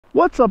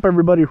What's up,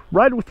 everybody?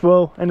 Ride with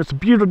Will, and it's a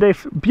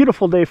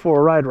beautiful day for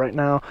a ride right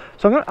now.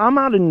 So I'm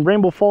out in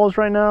Rainbow Falls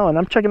right now, and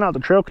I'm checking out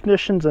the trail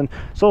conditions, and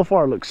so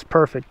far it looks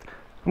perfect.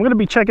 I'm going to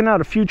be checking out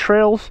a few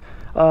trails,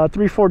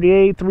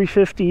 348,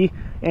 350,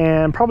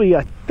 and probably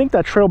I think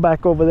that trail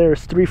back over there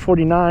is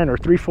 349 or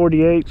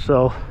 348.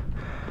 So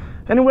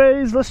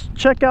anyways, let's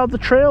check out the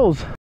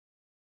trails.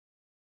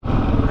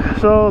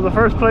 So the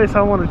first place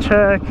I want to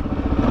check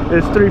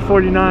is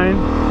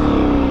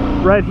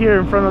 349, right here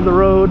in front of the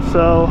road.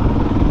 So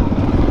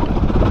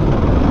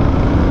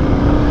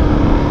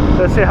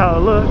let's see how it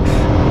looks.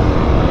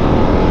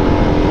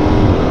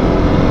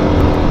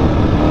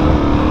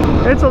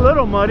 It's a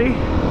little muddy,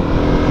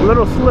 a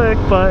little slick,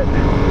 but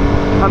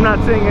I'm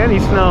not seeing any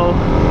snow.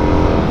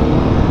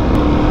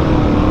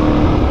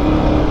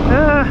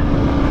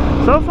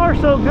 So far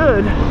so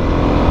good.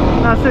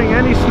 Not seeing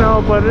any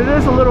snow, but it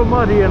is a little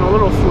muddy and a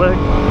little slick.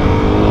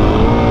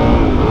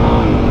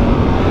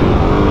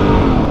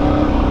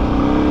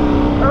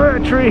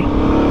 Alright, tree.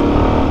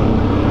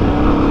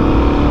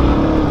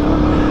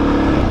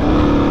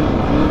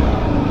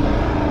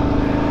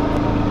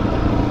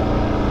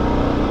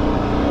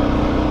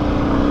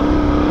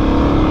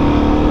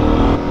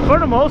 For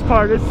the most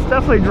part, it's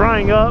definitely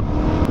drying up.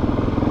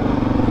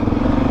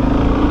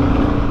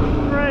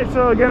 Alright,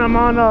 so again, I'm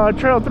on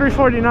trail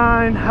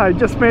 349. I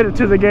just made it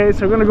to the gate,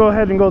 so we're gonna go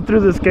ahead and go through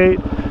this gate.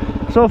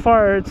 So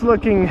far it's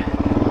looking,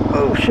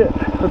 oh shit,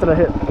 what did I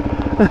hit?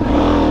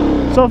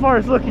 So far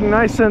it's looking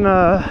nice and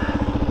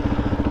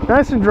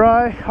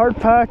dry, hard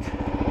packed.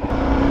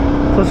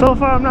 So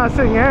far I'm not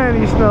seeing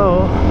any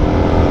snow.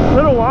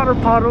 Little water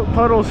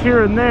puddles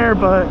here and there,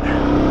 but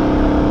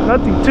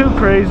nothing too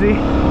crazy.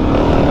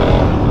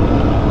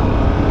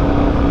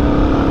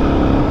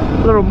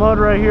 Little mud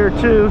right here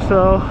too.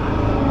 So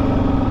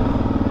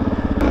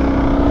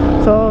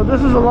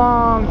this is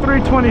along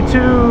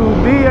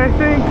 322B, I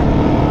think.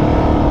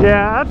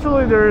 Yeah,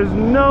 absolutely there is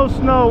no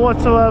snow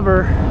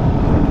whatsoever.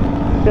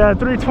 Yeah,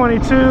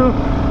 322, and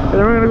then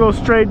we're gonna go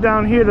straight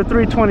down here to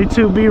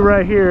 322B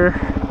right here.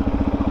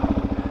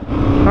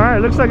 All right,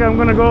 looks like I'm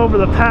gonna go over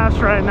the pass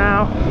right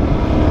now,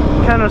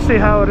 kind of see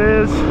how it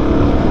is.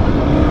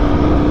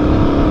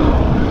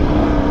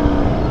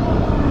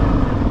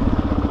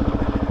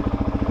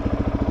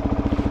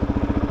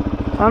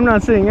 I'm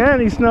not seeing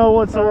any snow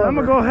whatsoever. I'm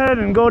gonna go ahead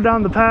and go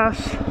down the pass.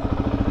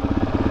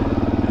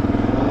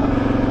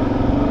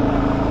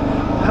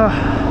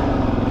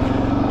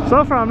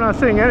 So far I'm not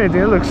seeing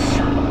anything. It looks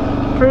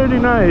pretty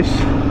nice.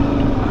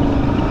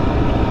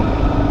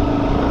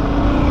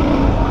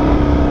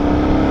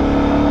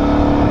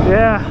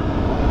 Yeah,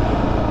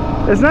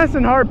 it's nice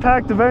and hard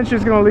packed. Eventually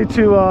it's gonna lead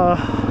to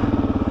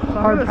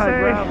hard packed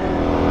gravel.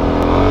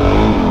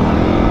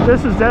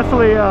 This is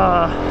definitely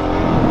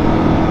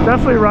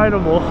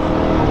rideable.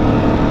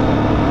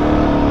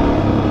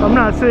 I'm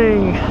not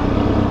seeing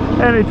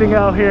anything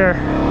out here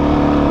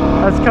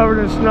that's covered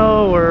in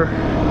snow or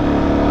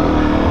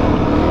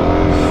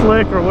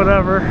slick or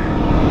whatever.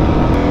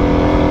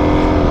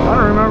 I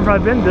don't remember if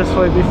I've been this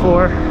way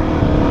before.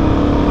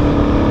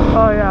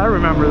 Oh yeah, I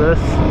remember this.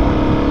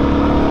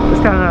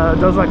 This kind of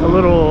does like a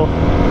little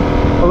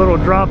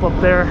drop up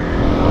there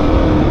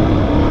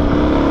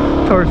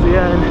towards the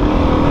end.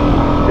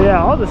 But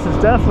yeah, all this is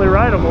definitely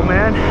rideable,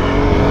 man.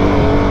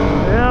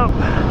 Yep.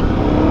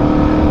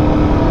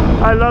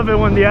 I love it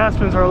when the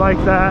aspens are like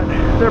that.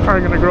 They're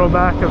probably gonna grow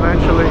back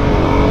eventually.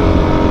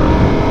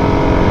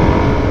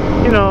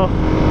 You know,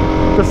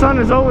 the sun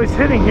is always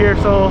hitting here,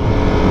 so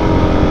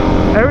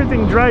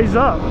everything dries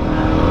up,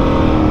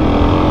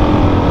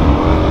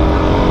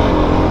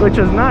 which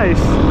is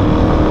nice.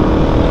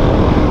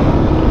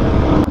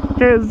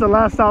 Okay, this is the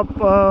last stop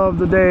of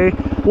the day.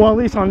 Well, at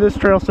least on this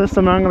trail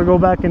system. I'm gonna go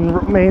back in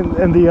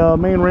the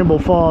main Rainbow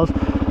Falls.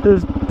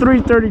 There's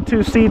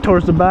 332C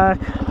towards the back.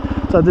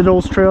 So I did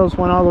those trails,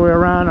 went all the way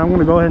around. I'm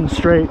gonna go ahead and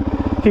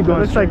keep going.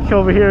 Looks like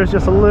over here is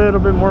just a little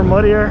bit more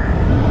muddier.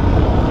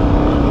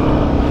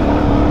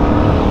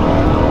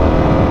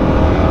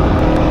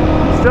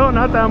 Still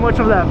not that much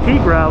of that pea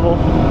gravel.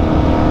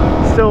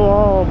 Still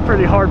all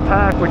pretty hard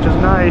packed, which is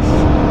nice.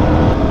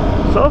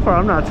 So far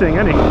I'm not seeing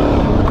anything.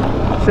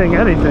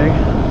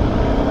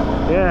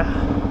 Yeah.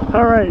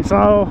 All right,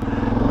 so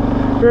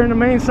we're in the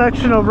main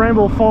section of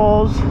Rainbow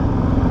Falls,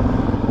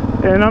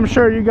 and I'm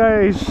sure you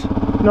guys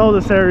know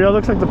this area. It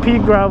looks like the pea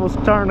gravel is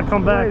starting to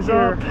come back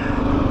here,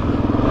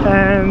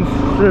 and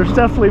there's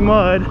definitely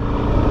mud.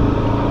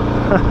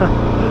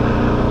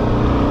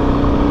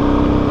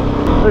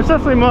 There's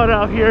definitely mud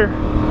out here.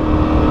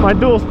 My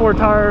dual sport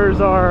tires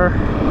are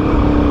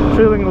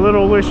feeling a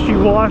little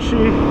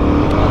wishy-washy.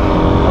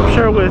 I'm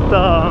sure with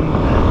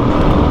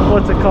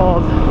what's it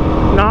called,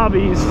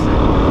 knobbies,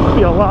 it'll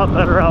be a lot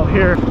better out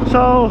here.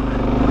 So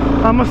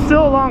I'm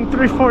still along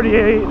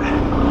 348,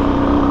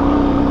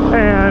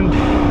 and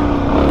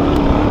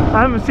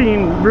I haven't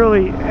seen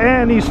really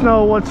any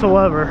snow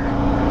whatsoever.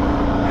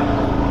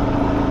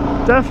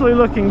 Definitely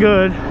looking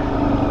good.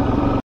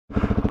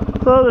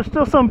 So there's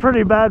still some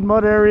pretty bad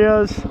mud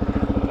areas.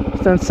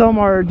 Then some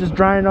are just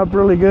drying up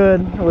really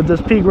good with this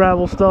pea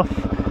gravel stuff.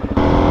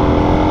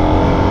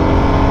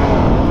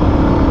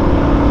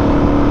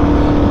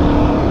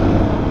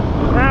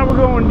 Now we're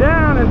going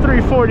down in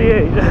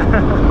 348.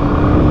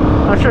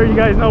 I'm sure you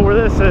guys know where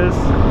this is,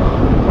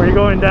 where you're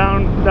going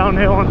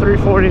downhill on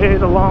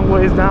 348 a long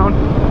ways down.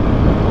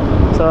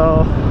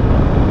 So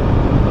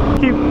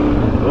keep,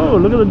 oh,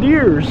 look at the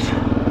deers.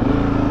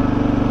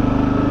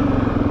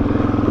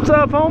 What's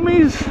up,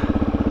 homies?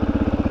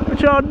 What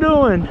y'all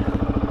doing?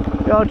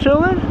 Y'all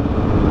chilling?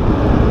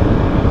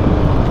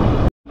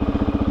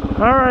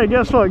 Alright,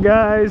 guess what,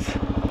 guys?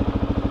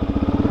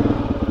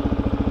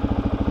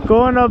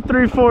 Going up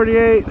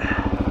 348.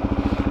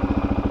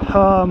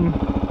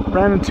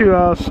 Ran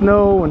into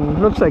snow,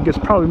 and looks like it's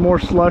probably more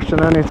slush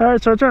than anything.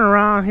 Alright, so I turn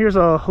around. Here's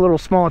a little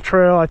small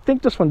trail. I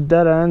think this one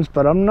dead ends,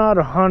 but I'm not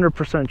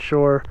 100%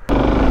 sure.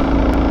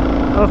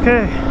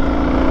 Okay,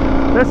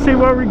 let's see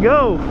where we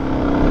go.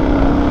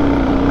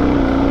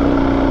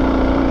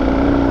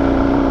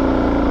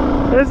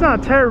 It's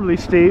not terribly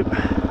steep.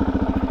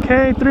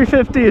 Okay,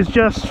 350 is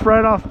just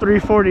right off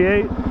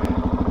 348.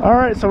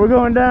 Alright, so we're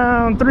going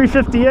down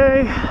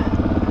 350A.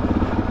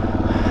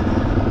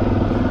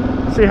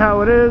 See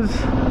how it is.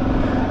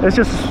 It's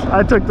just,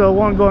 I took the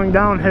one going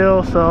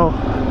downhill, so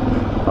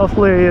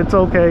hopefully it's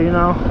okay, you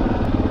know.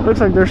 Looks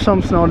like there's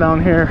some snow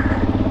down here.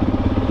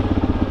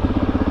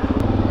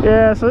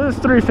 Yeah, so this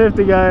is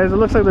 350, guys. It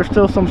looks like there's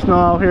still some snow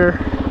out here.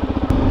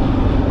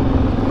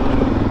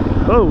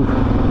 Oh.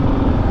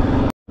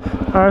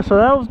 Alright, so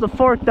that was the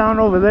fork down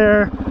over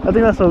there. I think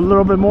that's a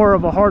little bit more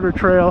of a harder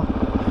trail.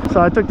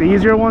 So I took the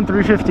easier one,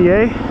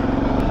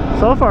 350A.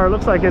 So far it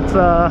looks like it's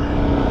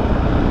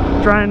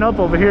drying up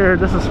over here.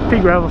 This is pea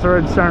gravel's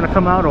already starting to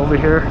come out over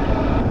here.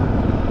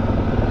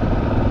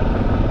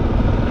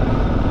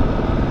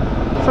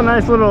 It's a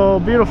nice little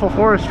beautiful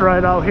forest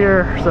ride out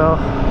here. So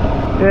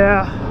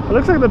yeah, it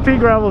looks like the pea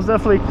gravel is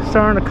definitely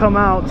starting to come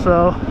out.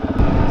 So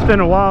it's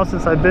been a while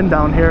since I've been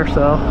down here.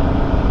 So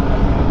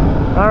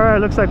all right,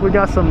 looks like we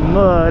got some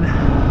mud.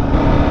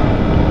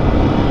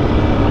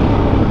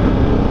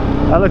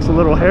 That looks a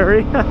little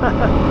hairy.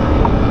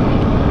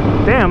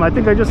 Damn, I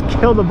think I just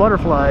killed a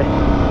butterfly.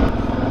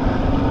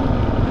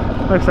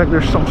 Looks like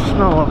there's some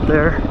snow up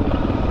there.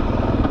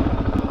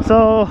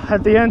 So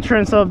at the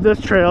entrance of this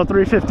trail,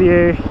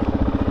 350A,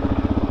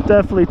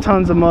 definitely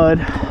tons of mud.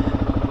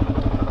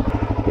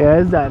 Yeah,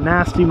 it's that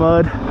nasty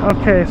mud.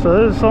 Okay,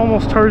 so this is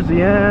almost towards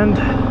the end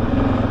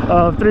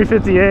of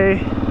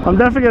 350A. I'm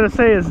definitely gonna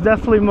say it's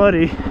definitely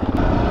muddy.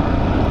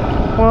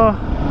 Well,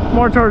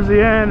 more towards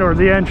the end or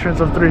the entrance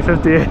of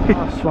 350A.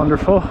 That's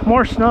wonderful.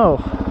 More snow.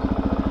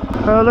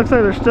 It looks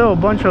like there's still a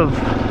bunch of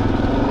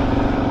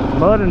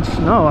mud and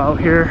snow out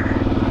here.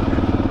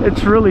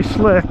 It's really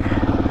slick,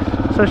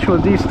 especially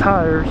with these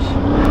tires.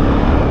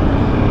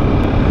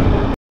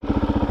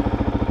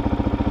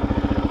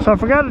 So I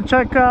forgot to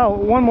check out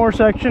one more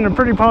section, a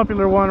pretty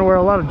popular one where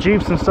a lot of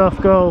Jeeps and stuff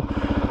go.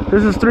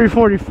 This is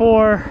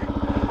 344.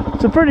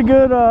 It's a pretty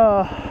good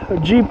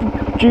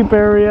Jeep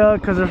area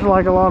because there's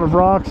like a lot of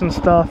rocks and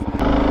stuff.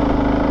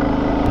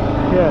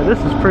 Yeah, this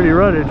is pretty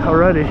rutted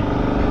already.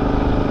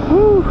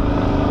 Woo!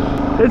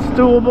 It's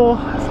doable.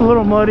 It's a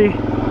little muddy.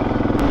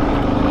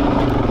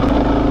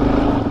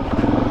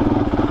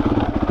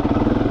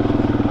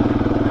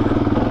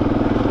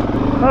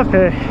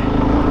 Okay,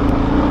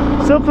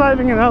 still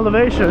climbing in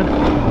elevation,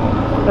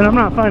 and I'm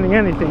not finding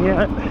anything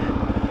yet.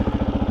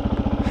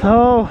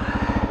 So,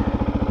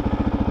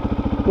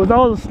 with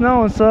all the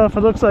snow and stuff,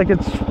 it looks like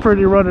it's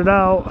pretty rutted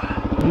out.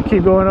 You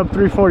keep going up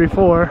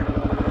 344.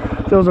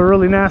 There was a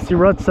really nasty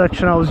rut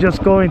section I was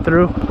just going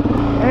through,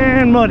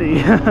 and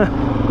muddy.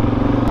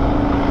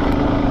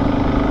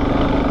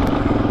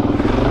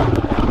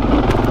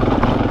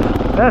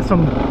 That's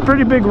some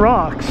pretty big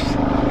rocks.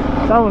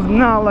 That was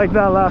not like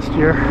that last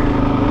year.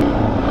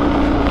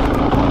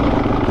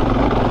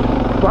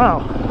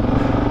 Wow,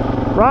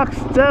 rocks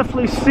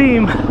definitely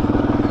seem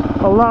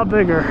a lot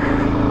bigger.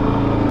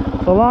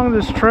 So along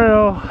this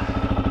trail,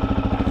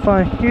 I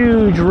find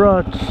huge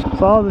ruts.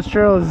 So all this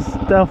trail is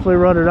definitely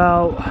rutted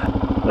out.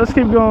 Let's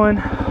keep going.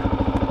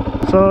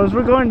 So as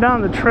we're going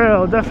down the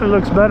trail, it definitely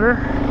looks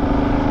better.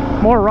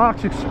 More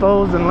rocks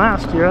exposed than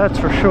last year, that's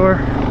for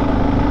sure.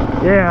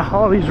 Yeah,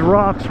 all these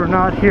rocks were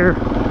not here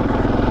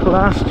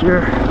last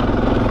year.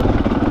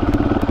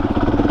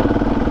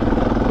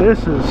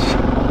 This is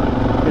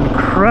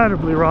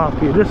incredibly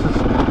rocky. This is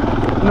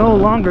no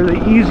longer the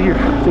easy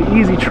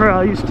trail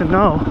I used to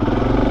know.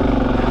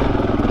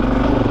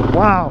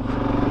 Wow,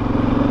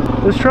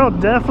 this trail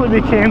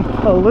definitely became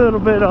a little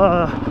bit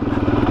more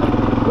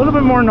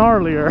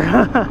gnarlier.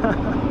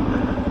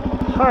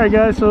 All right,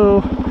 guys,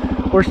 so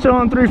we're still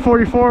on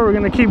 344. We're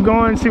gonna keep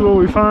going, see what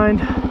we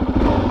find.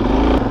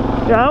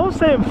 Yeah, I will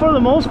say for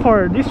the most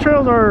part, these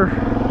trails are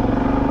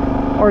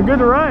good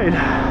to ride.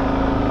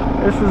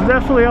 This is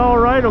definitely all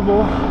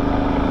rideable.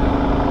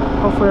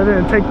 Hopefully I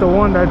didn't take the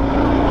one that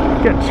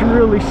gets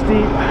really steep.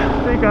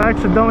 I think I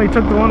accidentally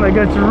took the one that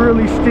gets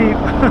really steep.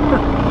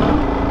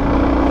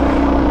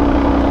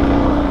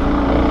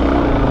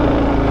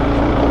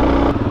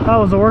 That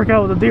was a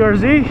workout with the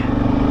DRZ.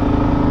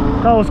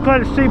 That was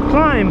quite a steep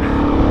climb.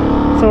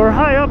 So we're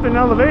high up in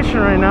elevation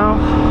right now,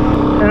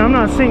 and I'm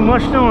not seeing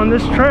much snow on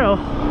this trail.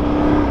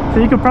 So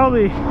you could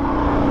probably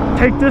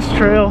take this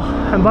trail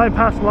and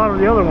bypass a lot of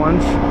the other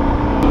ones.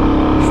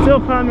 Still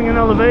climbing in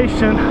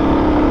elevation.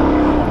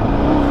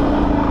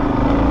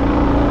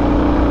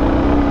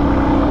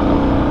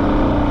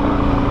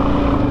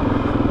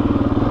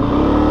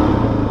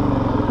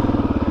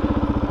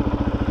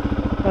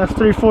 That's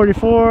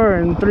 344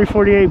 and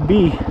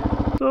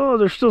 348B. So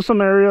there's still some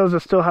areas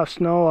that still have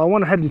snow. I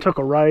went ahead and took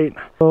a right.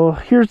 So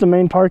here's the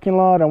main parking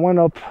lot. I went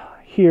up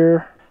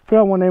here. I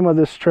forgot what name of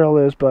this trail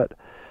is, but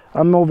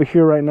I'm over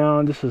here right now,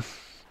 and this is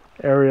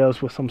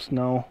areas with some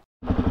snow.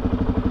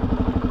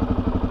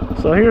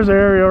 So here's the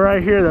area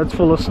right here that's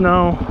full of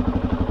snow.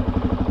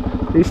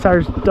 These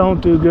tires don't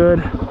do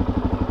good,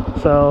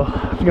 so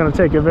I'm gonna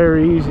take it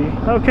very easy.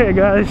 Okay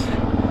guys,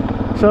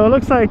 so it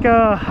looks like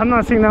I'm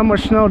not seeing that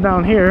much snow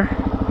down here.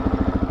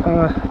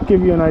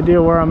 Give you an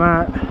idea where I'm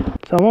at.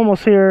 So I'm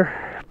almost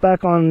here,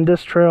 back on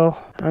this trail.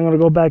 I'm gonna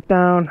go back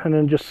down and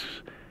then just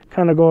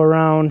kind of go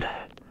around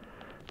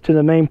to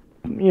the main,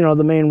 you know,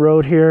 the main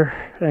road here,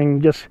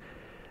 and just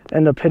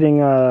end up hitting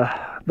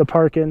the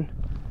parking.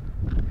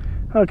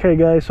 Okay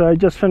guys, so I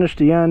just finished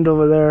the end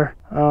over there.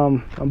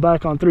 I'm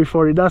back on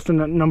 340. That's the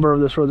number of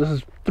this road. This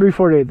is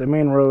 348, the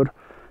main road.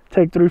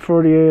 Take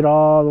 348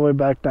 all the way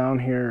back down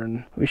here,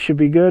 and we should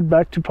be good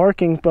back to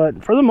parking.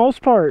 But for the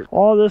most part,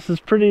 all this is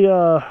pretty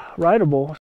rideable.